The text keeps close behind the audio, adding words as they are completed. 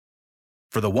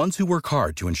For the ones who work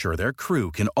hard to ensure their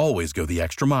crew can always go the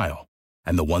extra mile,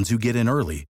 and the ones who get in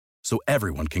early so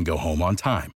everyone can go home on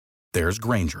time, there's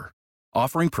Grainger,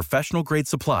 offering professional-grade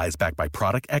supplies backed by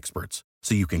product experts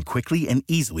so you can quickly and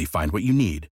easily find what you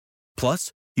need.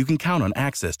 Plus, you can count on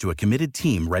access to a committed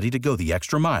team ready to go the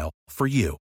extra mile for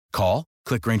you. Call,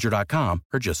 click Grainger.com,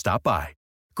 or just stop by.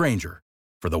 Grainger,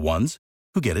 for the ones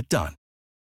who get it done.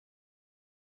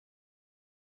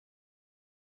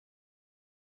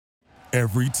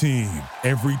 Every team,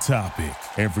 every topic,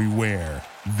 everywhere.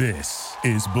 This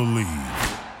is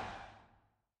Believe.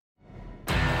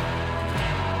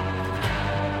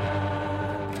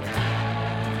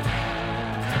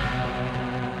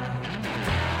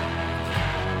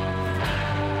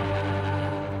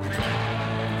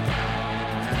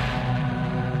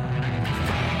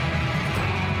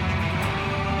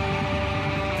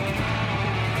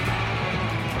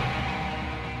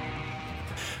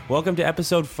 Welcome to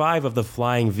episode 5 of the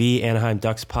Flying V Anaheim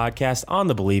Ducks podcast on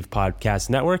the Believe Podcast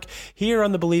Network. Here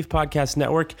on the Believe Podcast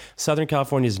Network, Southern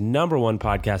California's #1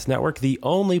 podcast network, the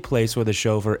only place with a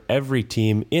show for every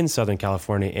team in Southern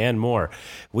California and more.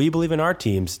 We believe in our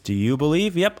teams. Do you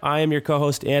believe? Yep, I am your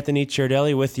co-host Anthony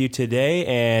Ciardelli with you today,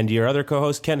 and your other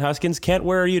co-host Kent Huskins. Kent,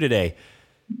 where are you today?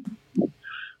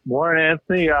 Morning,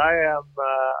 Anthony. I'm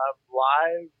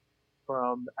live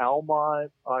from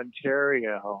Almonte,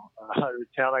 Ontario, the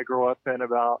town I grew up in,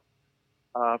 about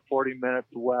 40 minutes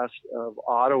west of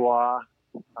Ottawa.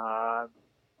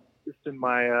 Just in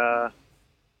my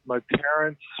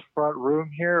parents' front room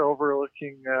here,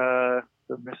 overlooking the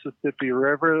Mississippi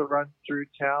River that runs through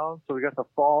town. So we got the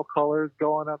fall colors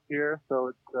going up here. So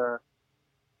it's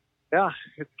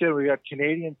good. We got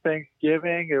Canadian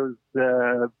Thanksgiving. It was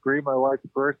Brie, my wife's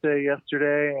birthday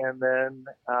yesterday, and then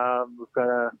we've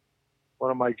got one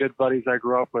of my good buddies I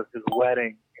grew up with, his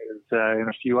wedding is in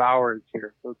a few hours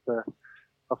here. So it's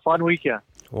a fun weekend.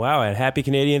 Wow, and happy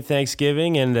Canadian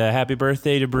Thanksgiving, and happy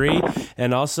birthday to Brie.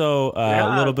 And also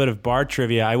a little bit of bar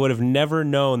trivia. I would have never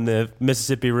known the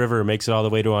Mississippi River makes it all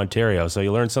the way to Ontario, so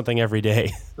you learn something every day.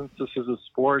 Since this is a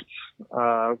sports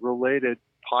related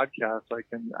podcast,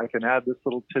 I can add this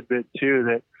little tidbit too,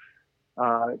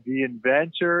 that the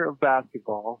inventor of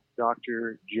basketball,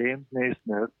 Dr. James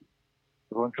Naismith,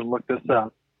 everyone can look this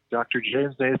up. Dr.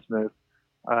 James Naismith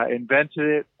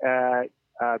invented it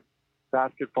at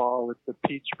basketball with the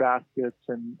peach baskets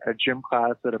in a gym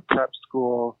class at a prep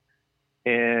school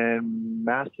in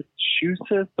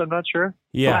Massachusetts. I'm not sure.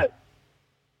 Yeah. But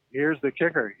here's the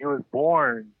kicker. He was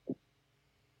born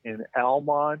in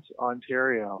Almonte,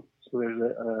 Ontario. So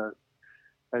there's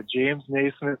a James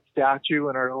Naismith statue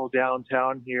in our little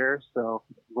downtown here. So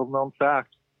little known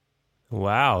fact.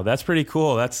 Wow, that's pretty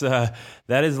cool. I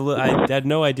had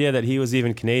no idea that he was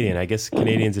even Canadian. I guess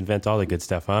Canadians invent all the good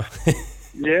stuff, huh?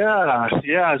 Yeah.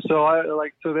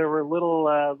 So there were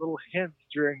little hints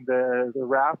during the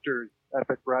Raptors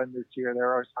epic run this year. They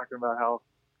were always talking about how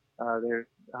they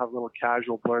have little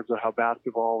casual blurbs of how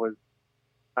basketball was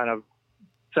kind of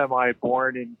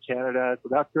semi-born in Canada. So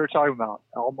that's what they're talking about.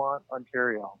 Almonte,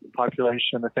 Ontario. The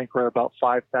population, I think we're about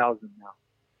 5,000 now.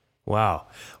 Wow.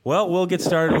 Well, we'll get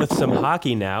started with some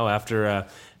hockey now after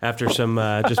some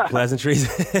just pleasantries.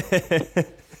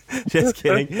 Just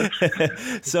kidding.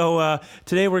 So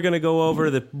today we're going to go over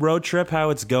the road trip,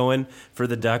 how it's going for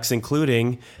the Ducks,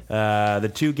 including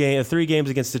the 3 games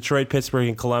against Detroit, Pittsburgh,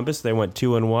 and Columbus. They went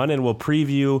 2-1, and we'll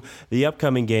preview the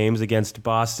upcoming games against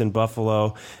Boston,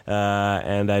 Buffalo,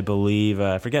 and I believe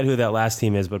I forget who that last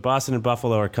team is, but Boston and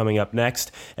Buffalo are coming up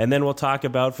next. And then we'll talk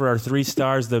about, for our 3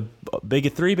 stars, the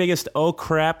 3 biggest "oh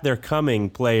crap, they're coming"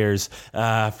 players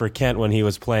for Kent when he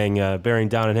was playing, bearing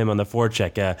down on him on the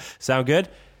forecheck. Sound good?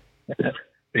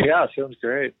 Yeah, sounds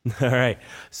great. All right.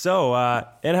 So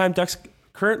Anaheim Ducks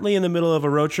currently in the middle of a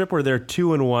road trip where they're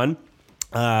 2-1.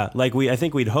 I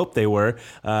think we'd hoped they were,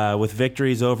 with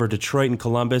victories over Detroit and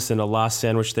Columbus and a loss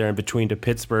sandwich there in between to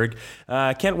Pittsburgh.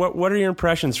 Kent, what are your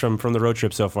impressions from the road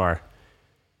trip so far?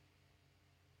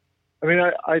 I mean,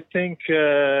 I think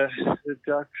the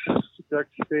Ducks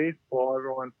faithful,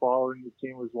 everyone following the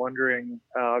team was wondering,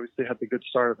 obviously had the good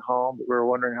start at home, but we were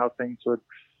wondering how things would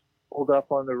hold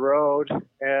up on the road.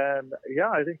 And yeah,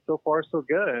 I think so far so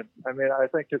good. I mean, I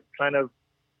think it's kind of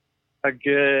a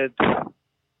good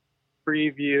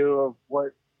preview of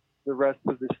what the rest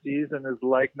of the season is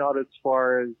like, not as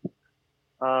far as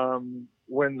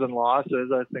wins and losses.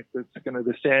 I think the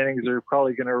standings are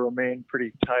probably going to remain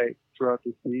pretty tight throughout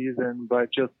the season,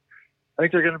 but just I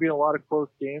think there are going to be a lot of close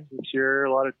games this year,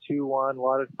 a lot of 2-1, a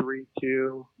lot of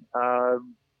 3-2,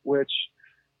 which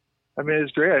I mean,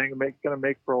 it's great. I think it's going to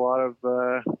make for a lot of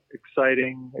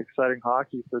exciting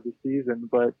hockey for the season.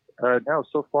 But no,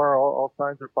 so far all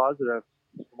signs are positive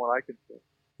from what I can see.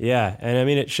 Yeah, and I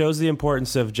mean, it shows the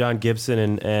importance of John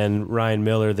Gibson and Ryan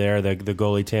Miller there, the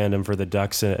goalie tandem for the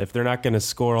Ducks. If they're not going to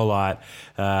score a lot,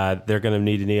 they're going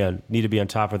to need to be on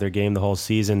top of their game the whole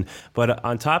season. But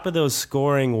on top of those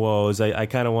scoring woes, I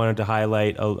kind of wanted to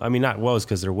highlight, I mean, not woes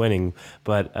because they're winning,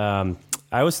 but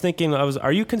I was thinking,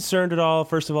 are you concerned at all,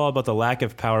 first of all, about the lack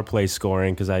of power play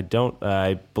scoring? Because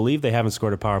I believe they haven't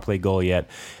scored a power play goal yet.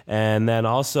 And then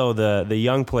also the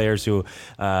young players who,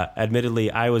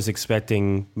 admittedly, I was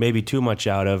expecting maybe too much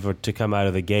out of or to come out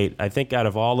of the gate. I think out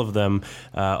of all of them,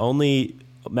 only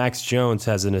Max Jones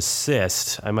has an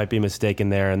assist. I might be mistaken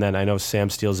there. And then I know Sam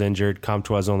Steele's injured.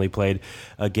 Comtois only played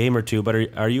a game or two. But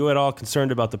are you at all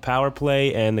concerned about the power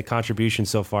play and the contribution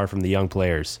so far from the young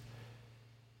players?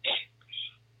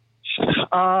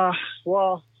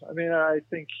 Well, I mean, I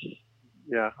think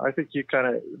you kind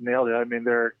of nailed it. I mean,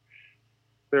 they're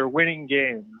winning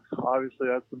games. Obviously,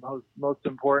 that's the most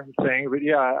important thing. But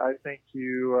yeah, I think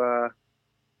I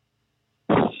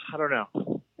don't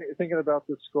know. Thinking about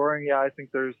the scoring, yeah, I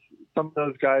think there's some of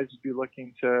those guys would be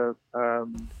looking to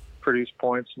produce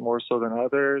points more so than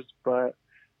others. But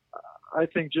I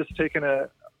think just taking a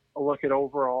look at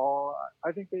overall,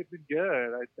 I think they've been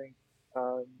good. I think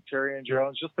Terry and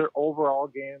Jones, just their overall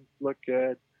games look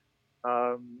good.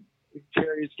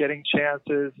 Terry's getting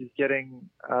chances. He's getting,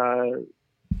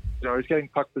 he's getting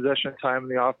puck possession time in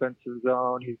the offensive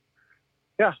zone. He's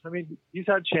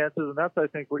had chances, and that's, I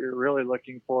think, what you're really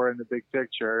looking for in the big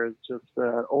picture is just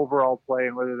overall play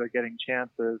and whether they're getting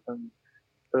chances. And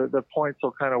the points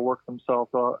will kind of work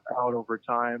themselves out over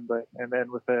time. And then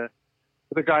with a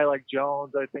guy like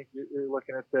Jones, I think you're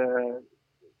looking at the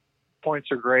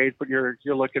points are great, but you're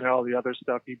looking at all the other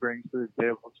stuff he brings to the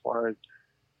table as far as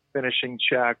finishing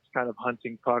checks, kind of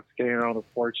hunting pucks, getting on the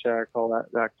forecheck, all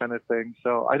that kind of thing.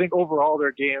 So I think overall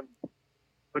their games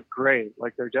look great.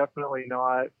 Like they're definitely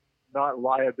not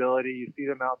liability. You see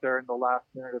them out there in the last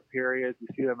minute of periods. You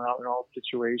see them out in all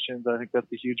situations. I think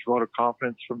that's a huge vote of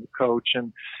confidence from the coach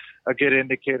and a good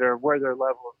indicator of where their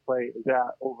level of play is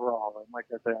at overall. And like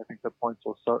I said, I think the points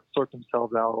will sort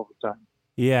themselves out over time.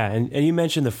 Yeah, and you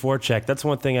mentioned the forecheck. That's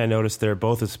one thing I noticed they're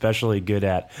both especially good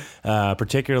at,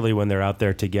 particularly when they're out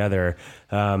there together.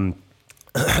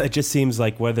 It just seems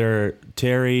like whether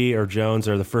Terry or Jones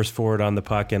are the first forward on the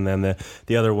puck and then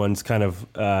the other one's kind of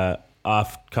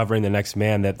off covering the next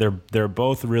man, that they're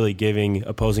both really giving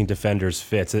opposing defenders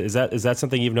fits. Is that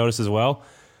something you've noticed as well?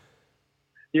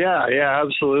 Yeah,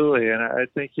 absolutely. And I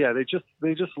think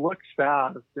they just look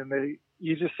fast, and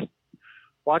you just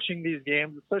watching these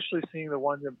games, especially seeing the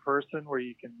ones in person where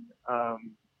you can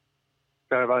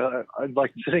kind of I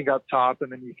like sitting up top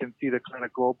and then you can see the kind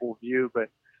of global view, but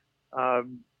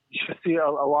you see a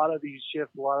lot of these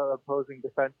shifts, a lot of opposing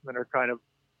defensemen are kind of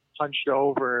hunched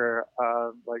over,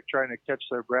 like trying to catch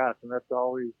their breath. And that's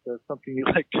always something you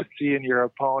like to see in your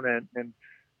opponent, and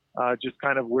just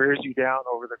kind of wears you down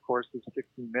over the course of 60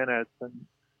 minutes.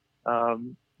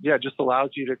 And just allows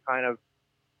you to kind of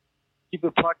keep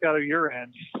the puck out of your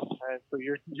end. And so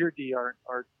your D aren't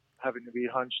having to be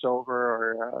hunched over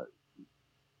or,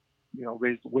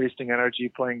 wasting energy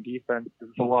playing defense.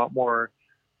 It's a lot more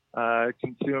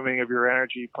consuming of your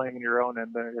energy playing in your own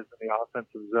end than it is in the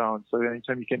offensive zone. So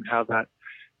anytime you can have that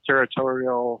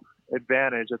territorial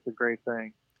advantage, that's a great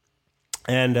thing.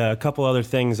 And a couple other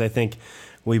things I think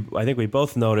we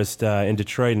both noticed in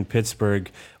Detroit and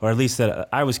Pittsburgh, or at least that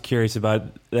I was curious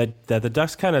about, that the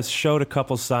Ducks kind of showed a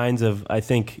couple signs of, I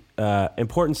think,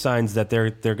 important signs that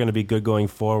they're going to be good going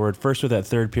forward. First, with that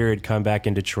third period comeback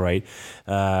in Detroit,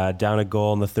 down a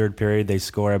goal in the third period, they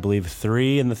score, I believe,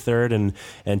 3 in the third and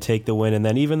take the win. And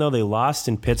then even though they lost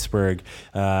in Pittsburgh,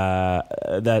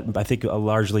 that I think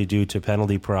largely due to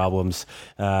penalty problems,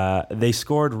 they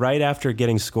scored right after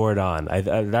getting scored on.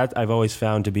 That I've always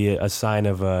found to be a sign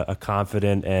of a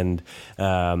confident and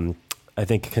I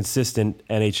think consistent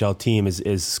NHL team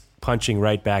is punching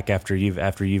right back after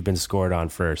you've been scored on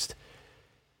first.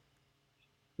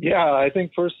 Yeah, I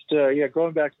think first,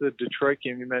 going back to the Detroit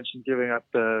game, you mentioned giving up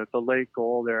the late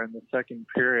goal there in the second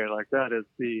period. Like that is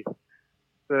the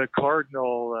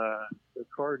Cardinal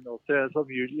says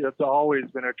something. It's always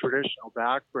been a traditional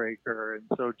backbreaker, and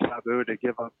so taboo to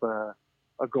give up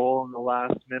a goal in the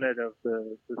last minute of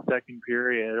the second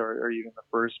period or even the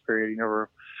first period. You never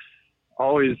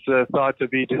always thought to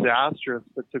be disastrous,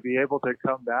 but to be able to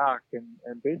come back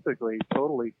and basically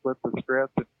totally flip the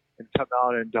script and come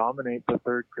out and dominate the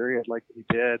third period like he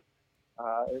did.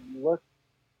 It looks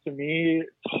to me,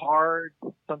 it's hard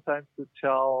sometimes to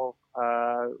tell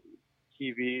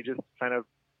TV, just kind of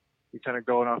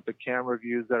going off the camera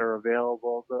views that are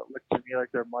available. But it looked to me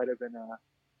like there might have been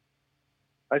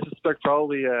I suspect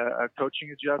probably a coaching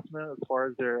adjustment as far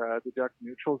as their the Duck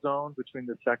neutral zone between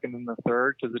the second and the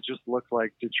third, because it just looked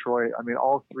like Detroit. I mean,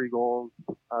 all 3 goals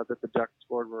that the Ducks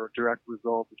scored were a direct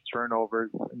result of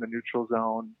turnovers in the neutral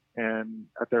zone and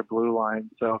at their blue line.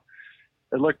 So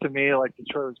it looked to me like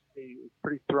Detroit was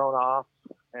pretty thrown off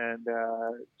and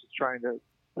just trying to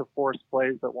force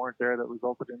plays that weren't there that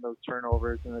resulted in those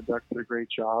turnovers. And the Ducks did a great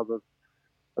job of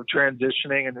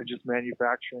transitioning and then just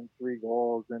manufacturing 3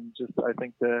 goals. And just, I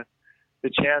think the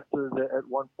chances at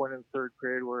one point in the third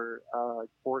period were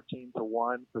 14-1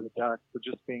 for the Ducks. So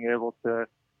just being able to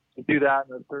do that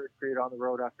in the third period on the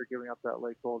road after giving up that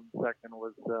late goal in the second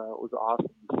was awesome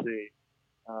to see.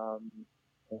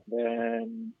 And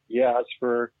then, as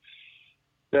for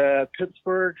the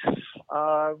Pittsburgh,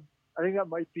 I think that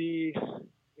might be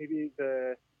maybe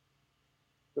the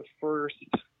first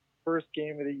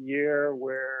game of the year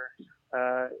where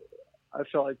I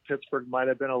felt like Pittsburgh might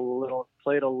have been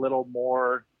played a little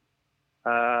more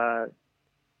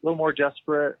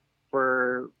desperate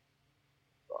for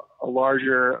a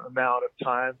larger amount of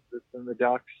time than the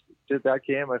Ducks did that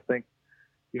game. I think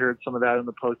you heard some of that in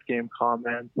the post-game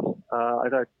comments. I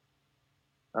thought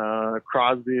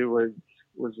Crosby was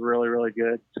really, really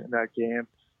good in that game.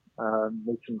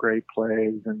 Made some great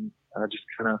plays and just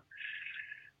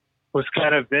was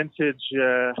kind of vintage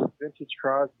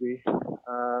Crosby.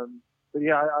 But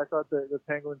I thought the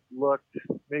Penguins looked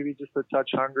maybe just a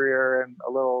touch hungrier and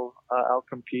a little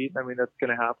out-compete. I mean, that's going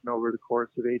to happen over the course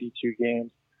of 82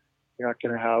 games. You're not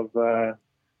going to have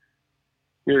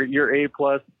your A+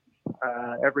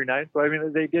 every night. But I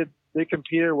mean, they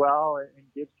competed well, and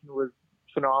Gibson was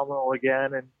phenomenal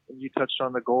again. And you touched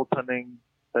on the goaltending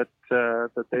that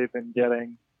they've been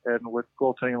getting. And with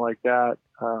goaltending like that,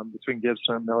 between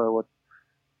Gibson and Miller, what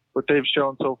they've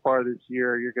shown so far this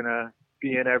year, you're going to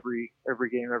be in every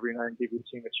game, every night, and give your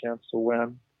team a chance to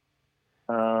win.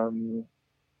 That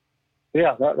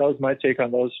was my take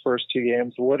on those first 2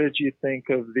 games. What did you think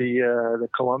of the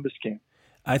Columbus game?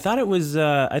 I thought it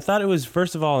was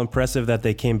first of all impressive that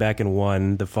they came back and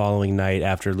won the following night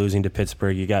after losing to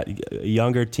Pittsburgh. You got a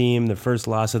younger team, the first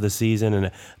loss of the season, and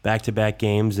back-to-back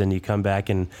games, and you come back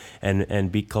and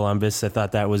beat Columbus. I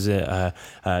thought that was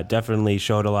definitely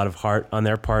showed a lot of heart on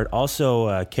their part.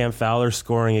 Also, Cam Fowler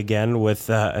scoring again with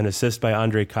an assist by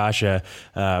Ondrej Kase.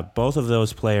 Both of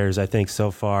those players, I think, so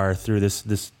far through this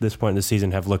point in the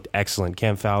season have looked excellent.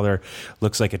 Cam Fowler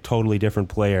looks like a totally different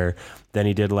player than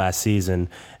he did last season,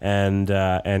 and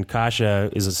Kase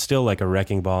is still like a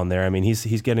wrecking ball in there. I mean,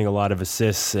 he's getting a lot of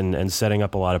assists and setting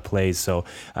up a lot of plays. So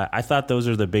I thought those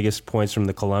are the biggest points from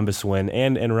the Columbus win,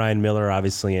 and Ryan Miller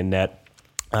obviously in net.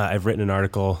 I've written an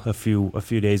article a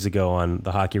few days ago on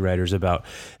the Hockey Writers about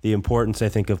the importance, I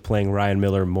think, of playing Ryan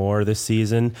Miller more this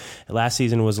season. Last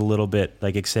season was a little bit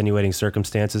like extenuating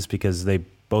circumstances because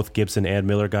both Gibson and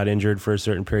Miller got injured for a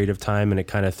certain period of time, and it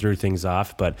kind of threw things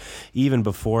off. But even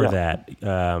before that,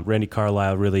 Randy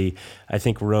Carlyle really, I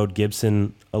think, rode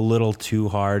Gibson a little too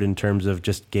hard in terms of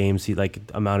just games,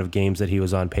 amount of games that he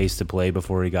was on pace to play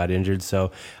before he got injured.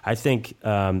 So I think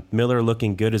Miller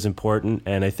looking good is important,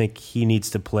 and I think he needs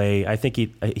to play. I think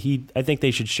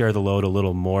they should share the load a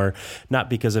little more, not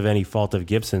because of any fault of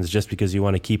Gibson's, just because you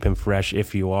want to keep him fresh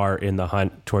if you are in the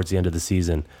hunt towards the end of the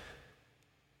season.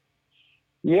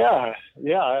 Yeah,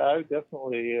 I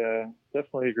definitely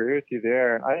agree with you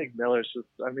there. I think Miller's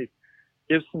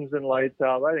Gibson's in lights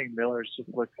out. I think Miller's just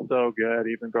looked so good,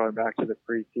 even going back to the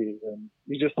preseason.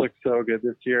 He just looked so good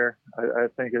this year. I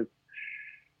think his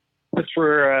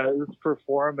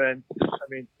performance,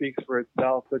 speaks for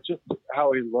itself, but just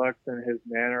how he looks and his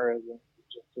mannerisms,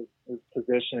 just his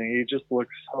positioning, he just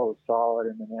looks so solid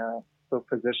in the net, so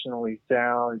positionally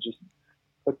sound, just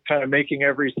kind of making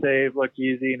every save look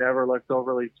easy, never looked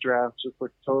overly stressed, just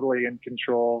looked totally in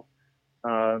control.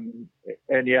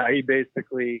 He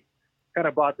basically kind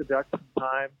of bought the Ducks some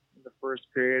time in the first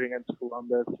period against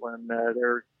Columbus when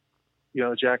the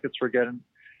Jackets were getting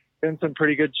some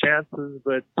pretty good chances,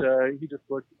 but he just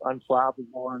looked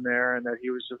unflappable in there, and that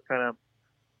he was just kind of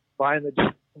buying the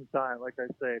Ducks some time, like I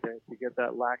say, to get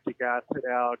that lactic acid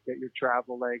out, get your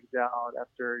travel legs out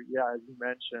after, as you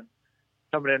mentioned,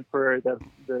 coming in for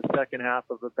the second half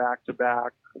of a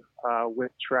back-to-back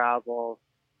with travel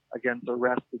against a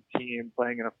rested team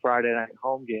playing in a Friday night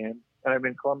home game.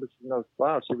 And Columbus is no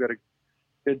slouch. They've got a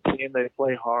good team. They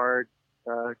play hard,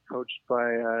 coached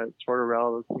by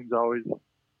Tortorella. Those teams always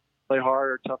play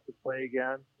hard or tough to play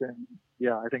against. And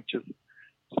I think just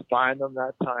buying them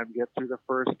that time, get through the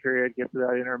first period, get to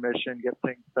that intermission, get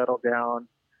things settled down,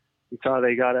 you saw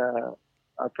they got a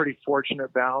pretty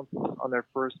fortunate bounce on their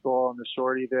first goal on the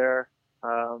shorty there.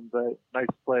 But nice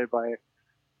play by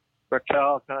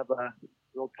Raquel, kind of a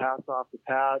little pass off the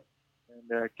pad,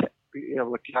 and be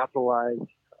able to capitalize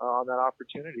on that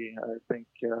opportunity. I think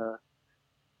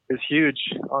is huge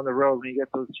on the road when you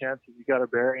get those chances. You got to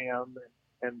bury them,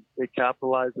 and they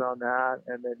capitalized on that.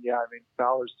 And then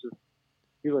Fowler's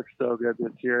he looks so good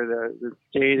this year. The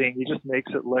skating, he just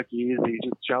makes it look easy.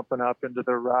 Just jumping up into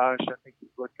the rush. I think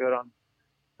he's looked good on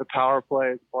the power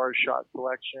play as far as shot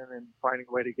selection and finding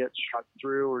a way to get shots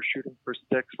through or shooting for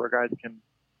sticks where guys can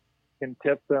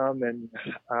tip them. And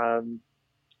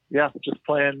just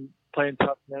playing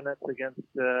tough minutes against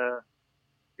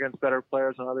better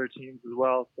players on other teams as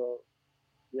well. So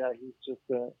he's just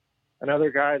another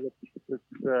guy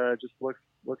that just looks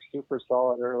super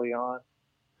solid early on.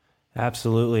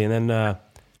 Absolutely. And then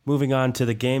moving on to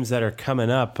the games that are coming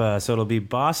up. So it'll be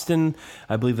Boston,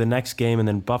 I believe, the next game, and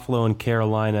then Buffalo and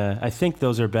Carolina. I think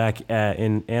those are back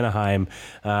in Anaheim.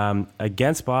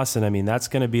 Against Boston, that's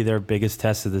going to be their biggest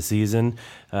test of the season.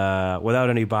 Without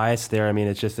any bias there,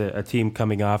 it's just a team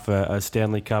coming off a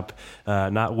Stanley Cup,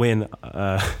 not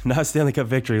a Stanley Cup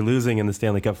victory, losing in the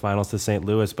Stanley Cup Finals to St.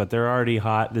 Louis, but they're already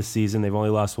hot this season. They've only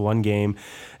lost one game,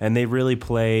 and they really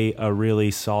play a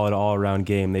really solid all-around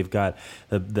game. They've got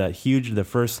the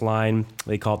first line,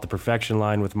 they call it the perfection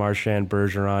line with Marchand,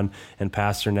 Bergeron, and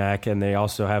Pasternak, and they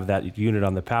also have that unit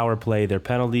on the power play. Their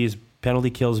penalty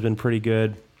kill has been pretty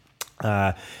good.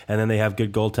 And then they have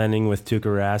good goaltending with Tuukka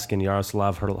Rask and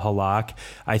Yaroslav Halak.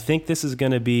 I think this is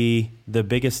going to be the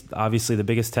biggest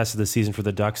test of the season for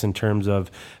the Ducks in terms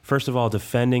of, first of all,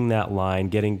 defending that line,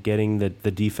 getting the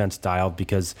defense dialed,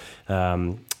 because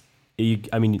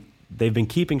they've been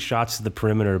keeping shots to the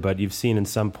perimeter, but you've seen in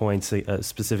some points,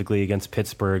 specifically against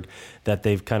Pittsburgh, that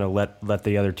they've kind of let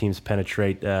the other teams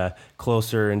penetrate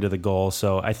closer into the goal.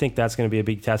 So I think that's going to be a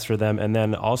big test for them. And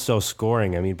then also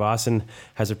scoring. Boston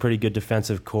has a pretty good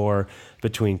defensive core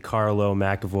between Carlo,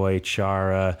 McAvoy,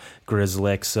 Chara,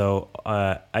 Grzelcyk. So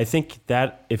I think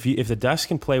that if the Ducks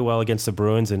can play well against the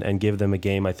Bruins and give them a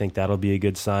game, I think that'll be a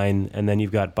good sign. And then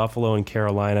you've got Buffalo and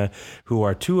Carolina, who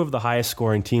are two of the highest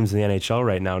scoring teams in the NHL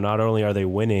right now. Not only are they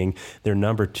winning, they're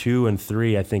number 2 and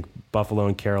 3, I think, Buffalo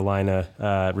and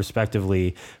Carolina,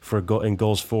 respectively, in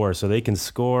goals for. So they can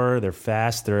score. They're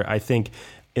fast. I think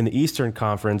in the Eastern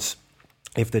Conference,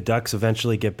 if the Ducks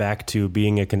eventually get back to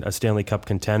being a Stanley Cup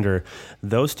contender,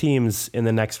 those teams in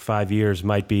the next 5 years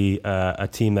might be a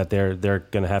team that they're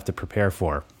going to have to prepare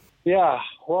for. Yeah,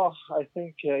 well, I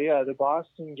think the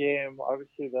Boston game,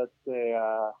 obviously that's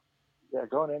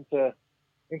going into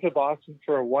Boston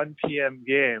for a 1 p.m.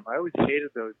 game. I always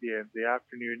hated those games, the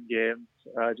afternoon games,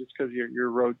 just because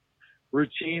your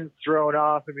routine's thrown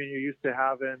off. You're used to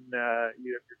having you have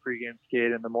your pregame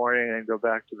skate in the morning and go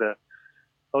back to the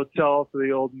hotel for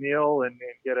the old meal and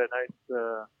get a nice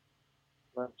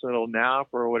little nap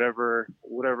or whatever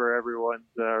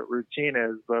everyone's routine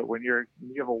is. But when you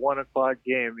have a 1 o'clock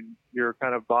game and your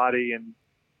kind of body and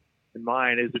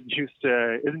mind isn't used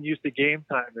to game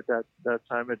time at that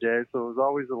time of day, so it was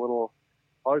always a little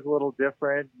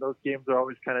different. Those games are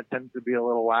always kind of tend to be a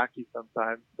little wacky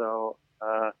sometimes. So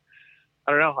I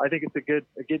don't know. I think it's a good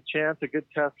chance, a good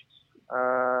test.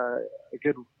 A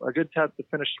good test to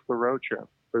finish the road trip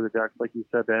for the Ducks. Like you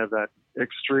said, they have that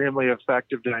extremely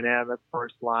effective dynamic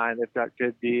first line. They've got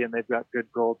good D and they've got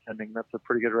good goaltending. That's a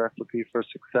pretty good recipe for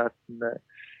success in the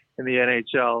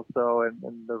NHL. So,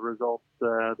 and the results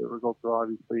have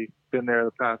obviously been there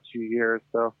the past few years.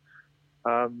 So,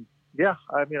 I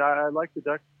like the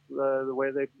Ducks, the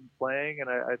way they've been playing, and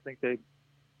I think they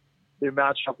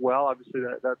match up well. Obviously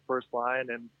that first line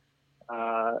and,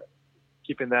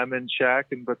 keeping them in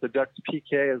check, but the Ducks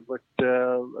PK has looked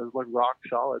rock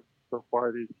solid so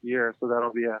far this year, so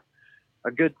that'll be a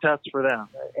good test for them.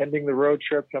 Ending the road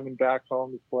trip, coming back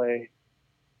home to play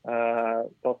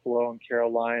Buffalo and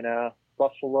Carolina.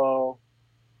 Buffalo,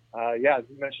 as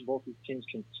you mentioned, both these teams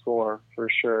can score for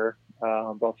sure.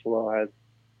 Buffalo has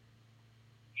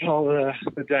all the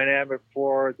dynamic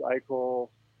forwards, Eichel,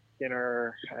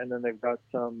 Skinner, and then they've got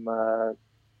some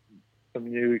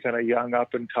new kind of young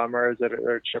up-and-comers that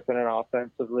are chipping in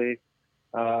offensively.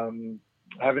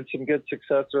 Having some good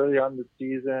success early on the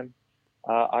season.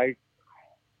 I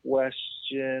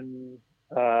question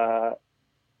the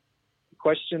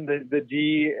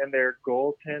D and their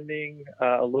goaltending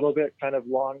a little bit kind of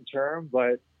long-term,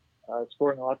 but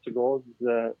scoring lots of goals is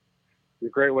a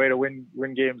great way to win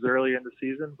games early in the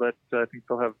season, but I think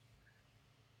they'll have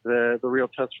the real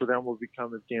test for them will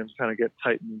become as games kind of get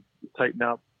tighten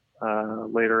up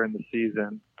later in the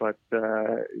season. But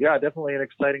yeah, definitely an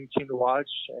exciting team to watch.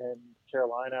 And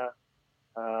Carolina,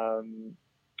 I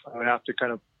would have to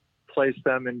kind of place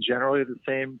them in generally the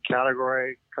same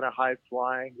category, kind of high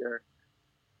flying. They're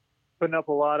putting up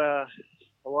a lot of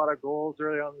goals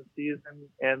early on in the season,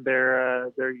 and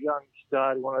they're young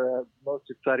stud, one of the most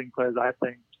exciting players I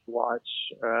think to watch,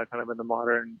 kind of in the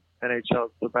modern NHL,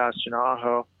 Sebastian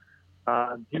Aho.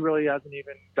 He really hasn't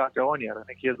even got going yet. I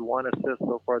think he has 1 assist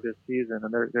so far this season,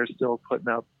 and they're still putting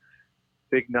up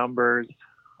big numbers.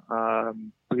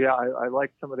 But yeah, I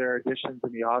like some of their additions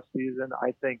in the off season.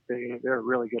 I think they're a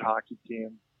really good hockey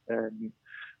team, and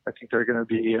I think they're going to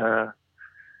be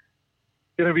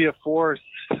a force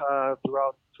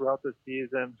throughout the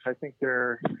season. I think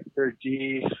their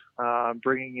D,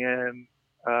 bringing in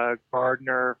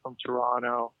Gardner from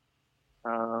Toronto,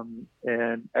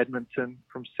 and Edmonton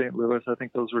from St. Louis. I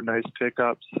think those were nice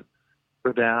pickups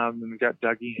for them. And we've got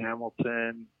Dougie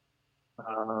Hamilton,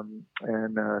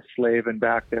 and Slavin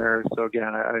back there. So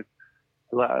again, I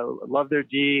love their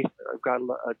D. I've got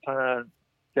a ton of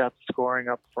depth scoring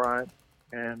up front,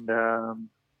 and I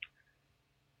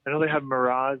know they have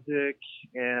Mrazek,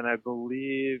 and I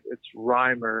believe it's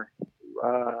Reimer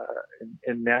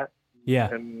in net. Yeah.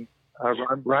 And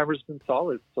Reimer's been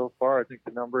solid so far. I think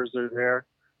the numbers are there.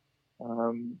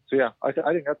 So yeah, I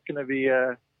think that's going to be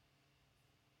they're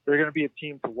going to be a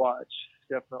team to watch.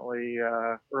 Definitely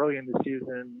early in the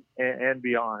season and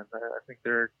beyond. I think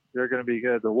they're going to be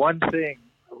good. The one thing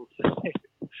I will say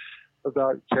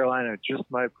about Carolina, just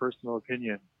my personal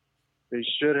opinion, they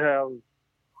should have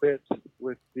quit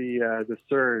with the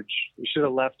surge. They should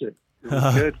have left it. It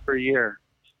was good for a year,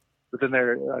 but then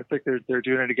I think they're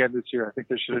doing it again this year. I think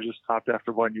they should have just stopped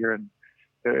after 1 year, and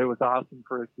it was awesome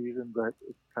for a season, but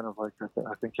it's kind of like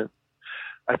I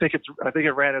think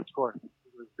it ran its course.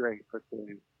 It was great, but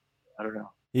I don't know.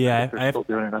 Yeah, they're still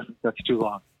doing it. I think that's too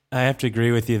long. I have to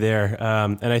agree with you there.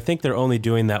 And I think they're only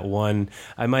doing that one.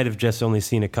 I might have just only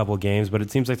seen a couple games, but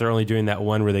it seems like they're only doing that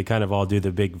one where they kind of all do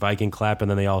the big Viking clap and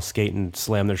then they all skate and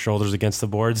slam their shoulders against the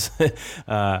boards.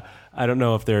 I don't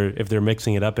know if they're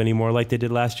mixing it up anymore like they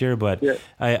did last year, but yeah.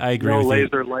 I agree with you.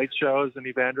 Laser light shows and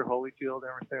Evander Holyfield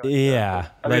and everything like yeah,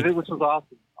 that. Which was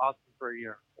awesome for a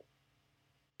year.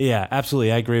 Yeah,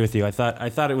 absolutely. I agree with you. I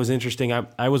thought it was interesting.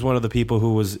 I was one of the people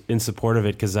who was in support of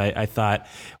it because I thought,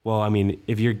 well, I mean,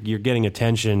 if you're getting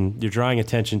attention, you're drawing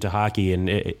attention to hockey,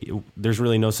 and there's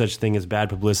really no such thing as bad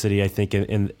publicity, I think,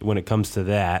 in when it comes to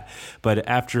that. But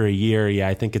after a year, yeah,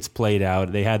 I think it's played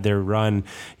out. They had their run.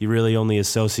 You really only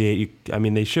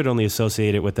they should only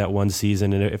associate it with that one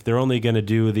season. And if they're only going to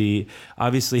do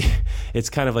obviously,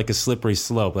 it's kind of like a slippery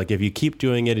slope. Like if you keep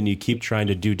doing it and you keep trying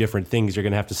to do different things, you're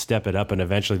going to have to step it up, and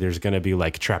eventually there's going to be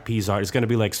like trapeze art. It's going to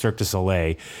be like Cirque du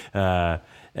Soleil,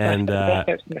 and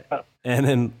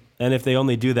if they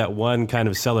only do that one kind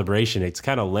of celebration, it's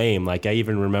kind of lame. Like I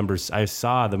even remember I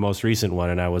saw the most recent one,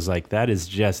 and I was like, that is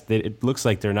just. It looks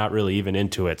like they're not really even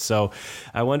into it. So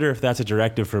I wonder if that's a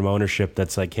directive from ownership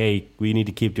that's like, hey, we need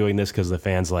to keep doing this because the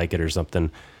fans like it or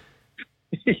something.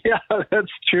 Yeah,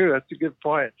 that's true. That's a good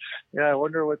point. Yeah, I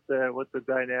wonder what the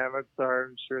dynamics are.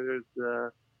 I'm sure there's.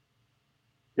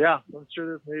 I'm sure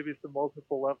there's maybe some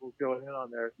multiple levels going in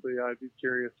on there. So yeah, I'd be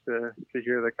curious to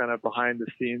hear the kind of behind the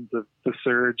scenes of the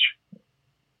surge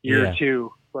year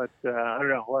 2. But I don't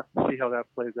know. We'll have to see how that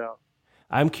plays out.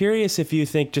 I'm curious if you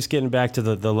think, just getting back to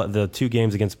the 2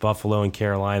 games against Buffalo and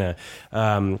Carolina,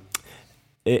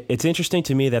 it's interesting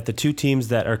to me that the 2 teams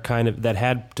that are that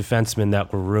had defensemen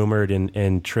that were rumored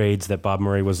in trades that Bob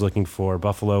Murray was looking for,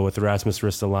 Buffalo with Rasmus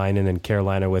Ristolainen and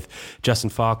Carolina with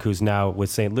Justin Falk, who's now with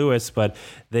St. Louis, but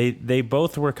they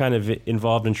both were kind of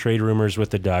involved in trade rumors with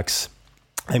the Ducks.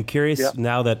 I'm curious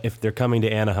now that if they're coming to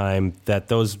Anaheim, that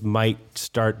those might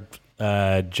start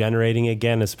generating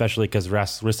again, especially because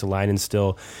Ristolainen's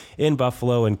still in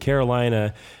Buffalo, and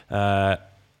Carolina.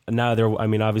 Now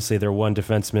obviously they're one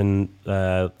defenseman.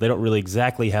 They don't really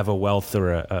exactly have a wealth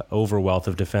or a overwealth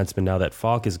of defensemen now that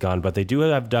Falk is gone, but they do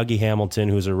have Dougie Hamilton,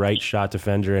 who's a right shot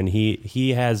defender, and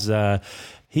he has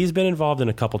he's been involved in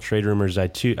a couple trade rumors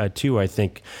too, I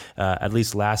think, at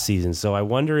least last season. So I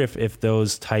wonder if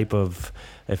those type of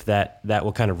that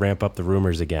will kind of ramp up the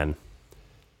rumors again.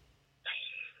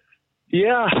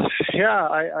 Yeah,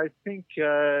 I think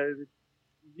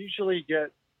usually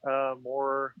get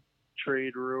more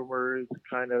trade rumors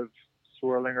kind of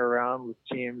swirling around with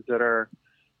teams that are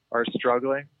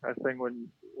struggling. I think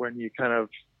when you kind of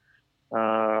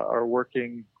are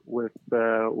working with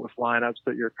lineups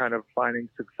that you're kind of finding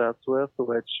success with,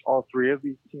 which all 3 of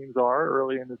these teams are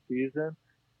early in the season,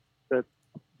 that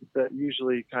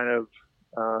usually kind of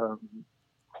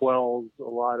quells a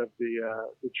lot of the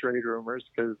trade rumors,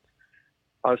 because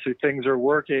obviously things are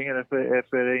working, and if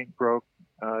it ain't broke,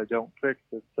 don't fix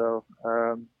it. So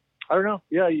I don't know.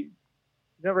 Yeah, you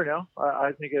never know.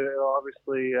 I think it'll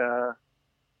obviously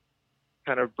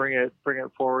kind of bring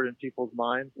it forward in people's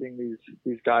minds, seeing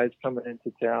these guys coming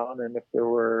into town. And if there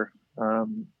were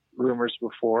rumors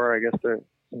before, I guess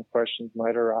some questions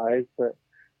might arise. But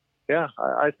yeah,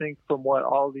 I think from what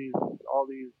all these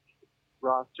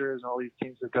rosters and all these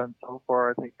teams have done so far,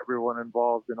 I think everyone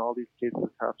involved in all these cases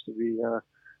has to be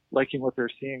liking what they're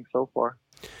seeing so far.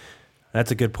 That's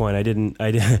a good point. I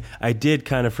did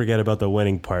kind of forget about the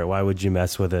winning part. Why would you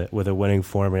mess with a winning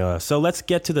formula? So let's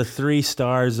get to the 3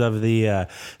 stars of the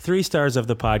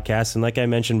podcast. And like I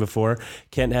mentioned before,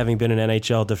 Kent having been an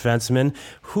NHL defenseman,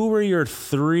 who were your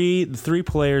three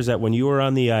players that when you were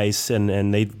on the ice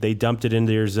and they dumped it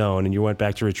into your zone and you went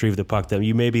back to retrieve the puck, that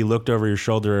you maybe looked over your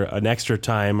shoulder an extra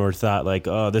time or thought like,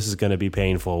 oh, this is going to be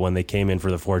painful when they came in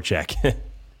for the forecheck?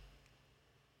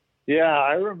 Yeah,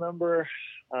 I remember.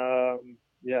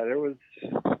 There was.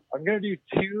 I'm going to do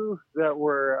 2 that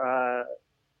were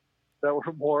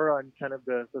more on kind of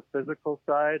the physical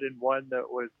side, and one that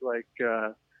was like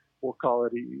we'll call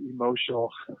it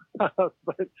emotional.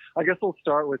 But I guess we'll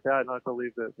start with that, not to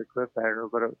leave the cliffhanger.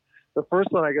 But the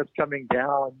first one, I guess, coming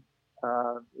down,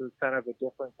 it was kind of a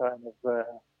different kind of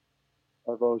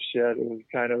oh shit. It was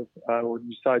kind of when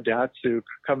you saw Datsuk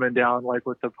coming down like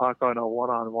with the puck on a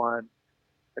 1-on-1,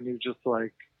 and you're just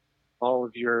like, all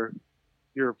of your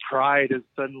pride is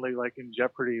suddenly like in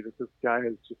jeopardy, that this guy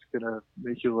is just going to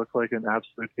make you look like an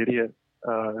absolute idiot.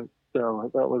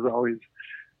 So that was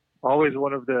always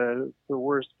one of the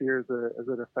worst fears as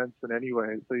a defenseman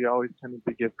anyway. So you always tended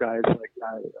to give guys like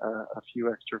that a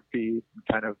few extra feet and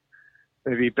kind of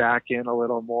maybe back in a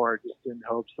little more, just in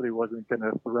hopes that he wasn't going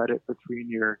to thread it between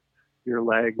your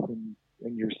legs and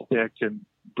your stick and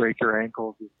break your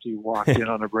ankles if you walked in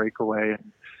on a breakaway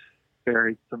and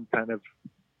buried some kind of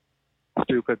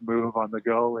stupid move on the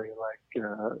goalie.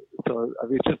 So I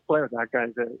mean, just playing with that guy,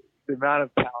 the amount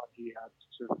of talent he had was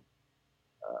just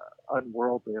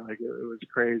unworldly. Like it was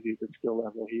crazy, the skill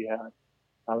level he had.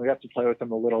 We got to play with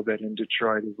him a little bit in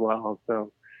Detroit as well.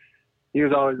 So he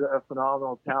was always a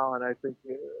phenomenal talent. I think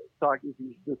if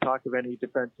you talk of any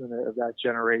defenseman of that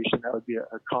generation, that would be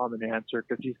a common answer,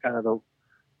 because he's kind of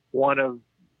one of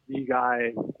the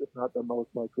guy, if not the most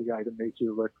likely guy, to make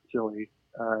you look silly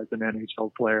as an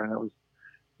NHL player, and that was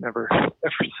never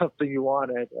something you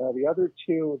wanted. The other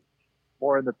 2,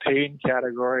 more in the pain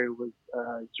category, was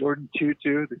Jordan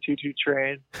Tootoo, the Tootoo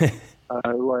train,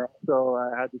 who I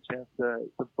also had the chance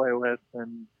to play with.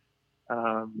 And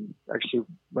actually,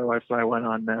 my wife and I went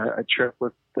on a trip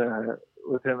with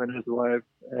him and his wife,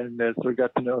 and so we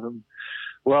got to know them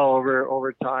well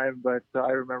over time. But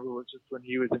I remember just when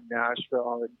he was in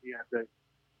Nashville and he had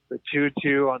the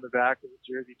 2-2 on the back of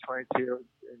the jersey, 22,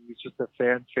 and he was just a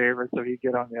fan favorite. So he'd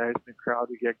get on the ice and the crowd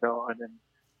would get going.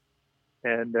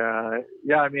 And I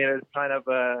mean, it's kind of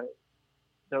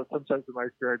sometimes in my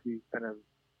career I'd be kind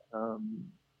of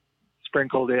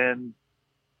sprinkled in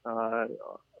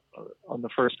on the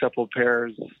first couple of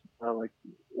pairs, like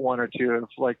 1 or 2, if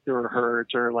like there were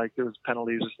hurts or like there was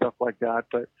penalties or stuff like that.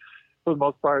 But for the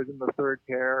most part, I was in the third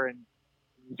pair, and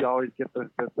you always get the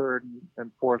third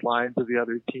and fourth lines of the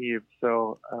other team.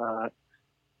 So,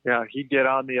 he'd get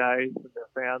on the ice, and the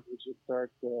fans would just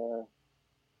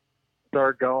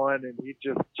start going, and he'd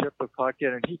just chip the puck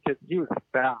in, and he was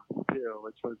fast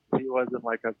too, he wasn't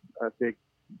like a big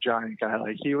giant guy.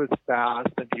 Like, he was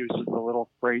fast, and he was just a little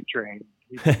freight train.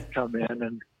 He'd just come in,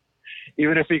 and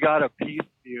even if he got a piece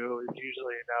of you, it was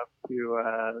usually enough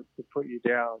to put you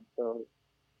down. So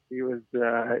he was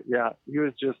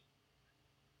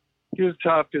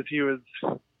tough, because he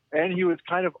was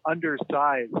kind of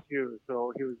undersized too.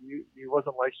 So he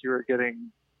wasn't like you were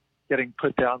getting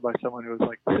put down by someone who was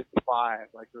like 6'5",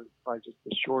 like it was probably just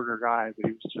a shorter guy, but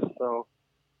he was just so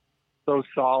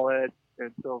solid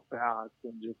and so fast,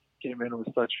 and just came in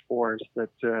with such force that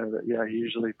he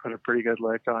usually put a pretty good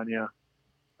lick on you.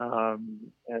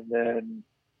 And then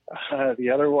the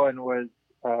other one was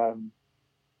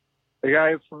the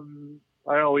guy from,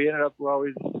 I don't know, we ended up, we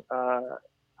always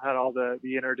had all the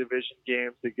interdivision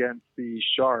games against the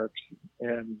Sharks,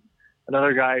 and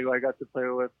another guy who I got to play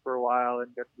with for a while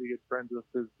and got to be good friends with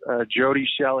is Jody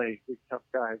Shelley, big tough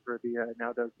guy for the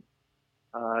now does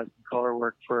some color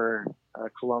work for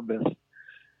Columbus.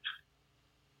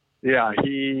 Yeah,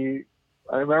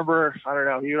 I remember, I don't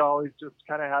know, he'd always just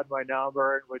kind of had my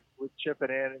number and would chip it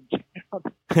in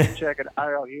and check it. I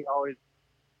don't know,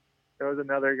 there was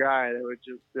another guy that would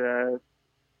just,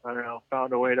 I don't know,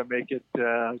 found a way to make it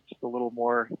just a little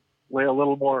more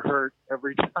hurt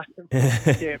every time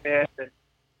he came in. And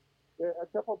a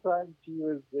couple times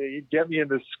he'd get me in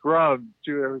the scrum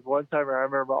too. There was one time I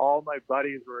remember all my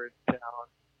buddies were in town,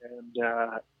 and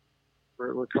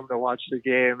we're coming to watch the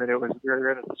game, and we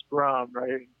were in a scrum right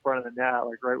in front of the net,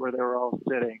 like right where they were all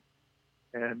sitting.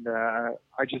 And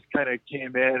I just kind of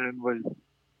came in and was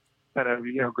kind of,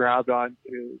 grabbed on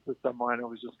to someone and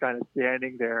was just kind of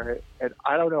standing there. And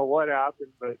I don't know what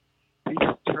happened, but he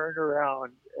just turned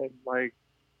around and like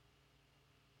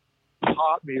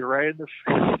popped me right in the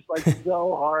face, like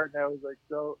so hard. And I was like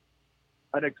so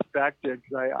unexpected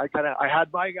because I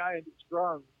had my guy in the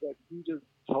scrum, but he just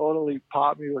totally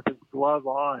popped me with his glove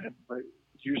on. But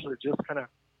it's usually just kind of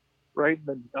right in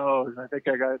the nose. I think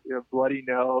I got a bloody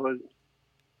nose.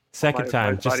 Second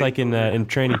time, just like in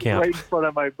training camp. Right in front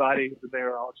of my buddies, and they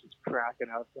were all just cracking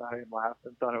up and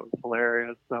laughing, thought it was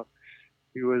hilarious. So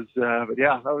he was, but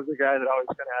yeah, that was the guy that always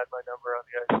kind of had my number on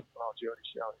the ice as well, Jody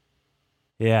Shelley.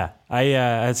 Yeah,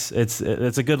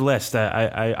 it's a good list.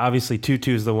 I obviously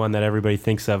Tutu is the one that everybody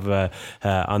thinks of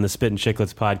on the Spit and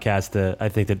Chicklets podcast. I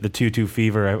think that the Tutu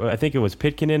fever. I think it was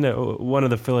Pitkanen, one of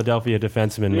the Philadelphia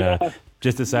defensemen,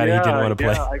 just decided he didn't want to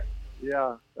play.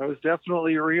 Yeah, that was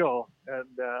definitely real, and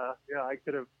I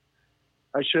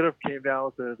should have came down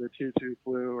with the Tutu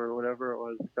flu or whatever it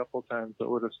was a couple times. That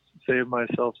would have saved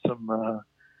myself some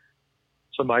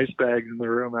ice bags in the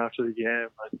room after the game.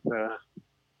 But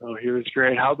he was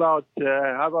great. How about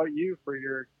you for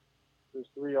your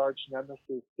three arch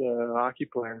nemesis hockey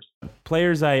players?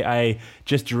 Players I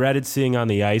just dreaded seeing on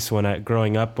the ice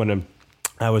growing up when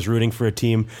I was rooting for a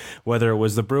team, whether it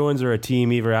was the Bruins or a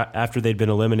team even after they'd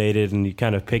been eliminated, and you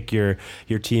kind of pick your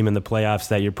team in the playoffs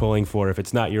that you're pulling for if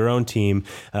it's not your own team.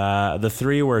 The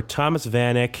three were Thomas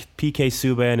Vanek, PK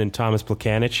Subban, and Thomas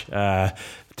Plekanec.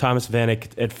 Thomas Vanek,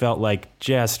 it felt like,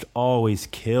 just always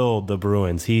killed the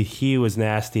Bruins. He was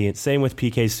nasty. Same with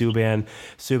PK Subban.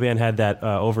 Subban had that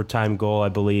overtime goal, I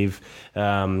believe.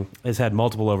 Has had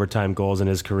multiple overtime goals in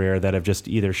his career that have just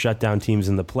either shut down teams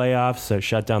in the playoffs or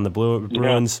shut down the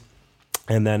Bruins.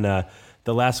 Yeah. And then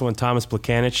the last one, Thomas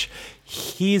Plekanec,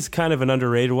 he's kind of an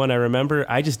underrated one. I remember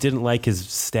I just didn't like his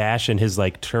stash and his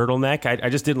like turtleneck. I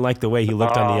just didn't like the way he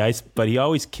looked on the ice, but he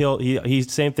always killed. He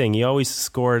same thing. He always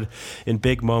scored in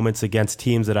big moments against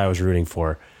teams that I was rooting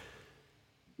for.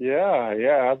 Yeah,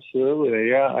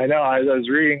 absolutely. Yeah, I know. I was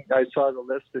reading. I saw the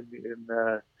list in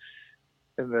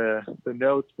the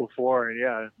notes before, and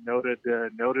yeah, noted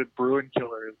Bruin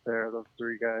killers there. Those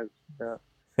three guys. Yeah.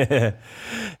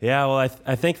 Yeah, well,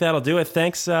 I think that'll do it.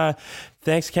 Thanks,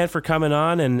 Kent, for coming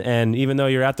on. And even though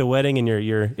you're at the wedding and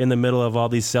you're in the middle of all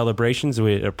these celebrations,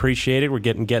 we appreciate it. We're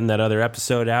getting that other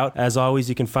episode out. As always,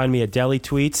 you can find me at Deli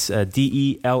Tweets,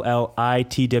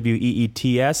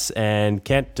 DELLITWEETS. And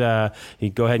Kent, you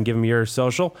go ahead and give him your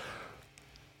social.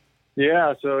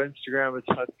 Yeah, so Instagram is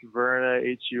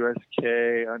Husqvarna,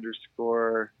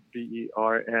 HUSK_VERNA.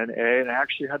 And I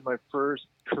actually had my first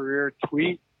career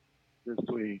tweet this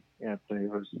week, Anthony.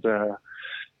 It was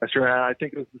I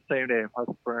think it was the same name,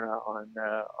 Husqvarna,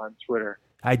 on Twitter.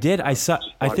 I did. I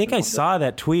think I saw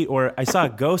that tweet, or I saw a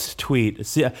ghost tweet,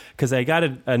 because I got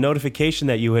a notification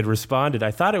that you had responded. I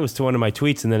thought it was to one of my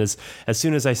tweets, and then as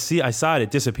soon as I saw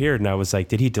it disappeared, and I was like,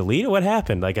 did he delete it? What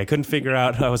happened? Like, I couldn't figure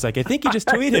out. I was like, I think he just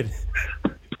tweeted.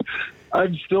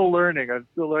 I'm still learning. I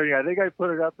think I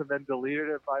put it up and then deleted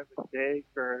it by mistake,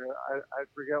 or I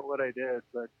forget what I did,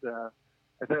 but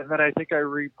and then I think I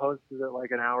reposted it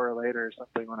like an hour later or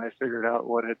something when I figured out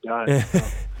what it done. So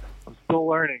I'm still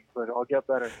learning, but I'll get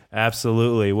better.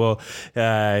 Absolutely. Well,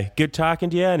 good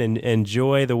talking to you, and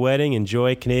enjoy the wedding.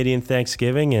 Enjoy Canadian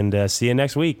Thanksgiving, and see you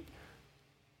next week.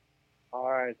 All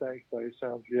right. Thanks, buddy.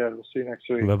 Sounds good. We'll see you next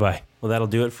week. Bye-bye. Well, that'll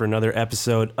do it for another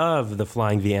episode of the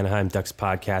Flying V Anaheim Ducks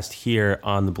podcast here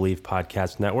on the Believe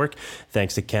Podcast Network.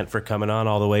 Thanks to Kent for coming on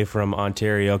all the way from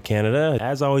Ontario, Canada.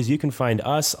 As always, you can find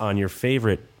us on your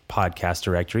favorite podcast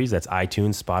directories. That's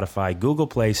iTunes, Spotify, Google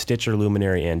Play, Stitcher,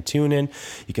 Luminary, and TuneIn.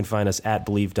 You can find us at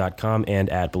Believe.com and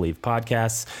at Believe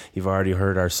Podcasts. You've already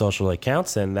heard our social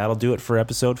accounts, and that'll do it for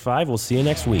episode 5. We'll see you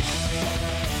next week.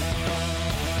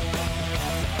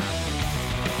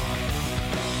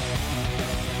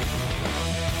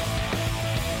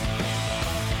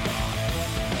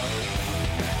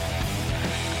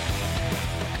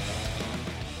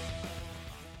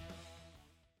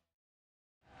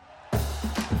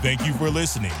 Thank you for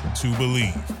listening to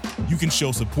Believe. You can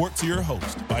show support to your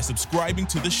host by subscribing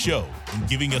to the show and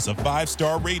giving us a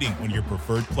 5-star rating on your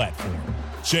preferred platform.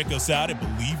 Check us out at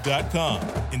Believe.com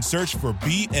and search for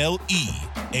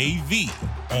BLEAV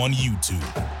on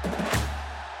YouTube.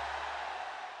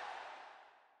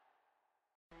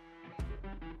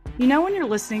 You know when you're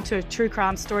listening to a true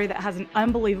crime story that has an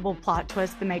unbelievable plot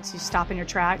twist that makes you stop in your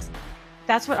tracks?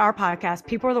 That's what our podcast,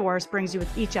 People Are the Worst, brings you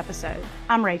with each episode.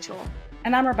 I'm Rachel.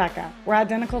 And I'm Rebecca. We're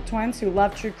identical twins who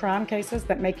love true crime cases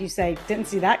that make you say, didn't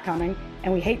see that coming,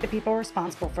 and we hate the people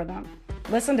responsible for them.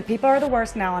 Listen to People Are the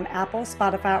Worst now on Apple,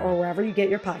 Spotify, or wherever you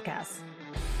get your podcasts.